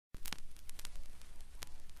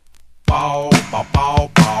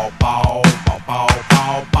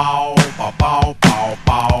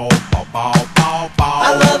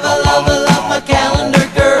love my calendar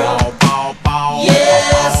girl.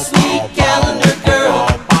 Yeah, sweet calendar girl.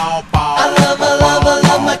 I love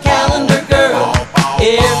my calendar girl.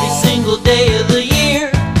 Every single day of the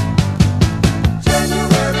year,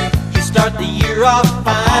 January, you start the year off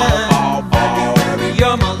fine. February,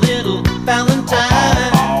 you're my little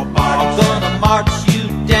Valentine. I'm gonna march you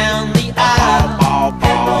down the aisle.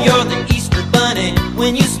 You're the Easter bunny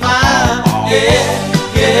when you smile. Yeah,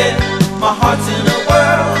 yeah, my heart's in a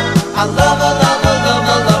whirl. I love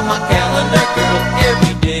my calendar girl.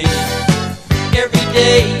 Every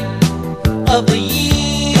day of the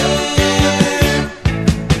year.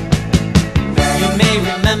 You may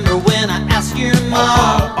remember when I asked your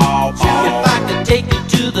mom if I could take you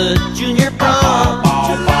to the junior prom.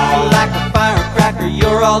 Like a firecracker,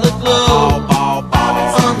 you're all aglow.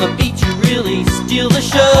 On the beach, you really steal the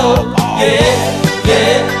show. Yeah,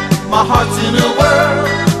 yeah, my heart's in a whirl.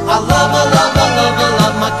 I love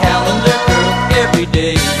my calendar girl. Every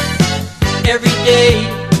day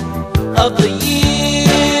of the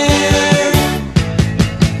year.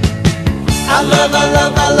 I love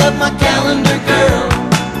my calendar girl.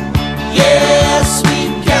 Yeah,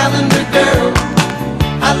 sweet calendar girl.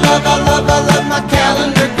 I love my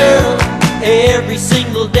calendar girl. Every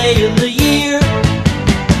single day of the year.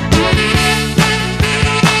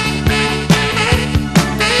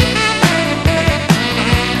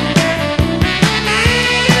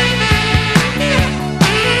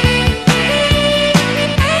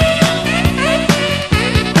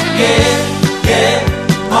 Yeah,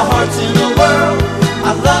 my heart's in a whirl.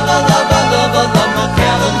 I love my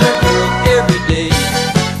calendar girl.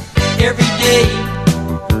 Every day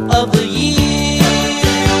of the year.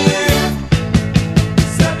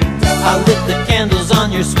 I lit the candles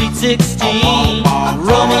on your sweet 16,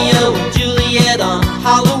 Romeo and Juliet on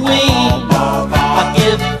Halloween. I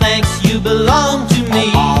give thanks you belong to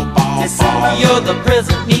me. You're the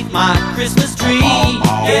present beneath my Christmas tree.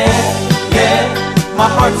 Yeah, yeah, my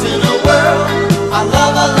heart's in a whirl. I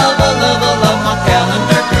love my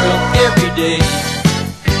calendar girl. Every day,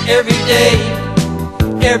 every day,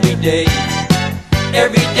 every day,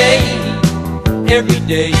 every day, every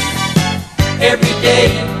day, every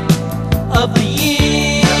day.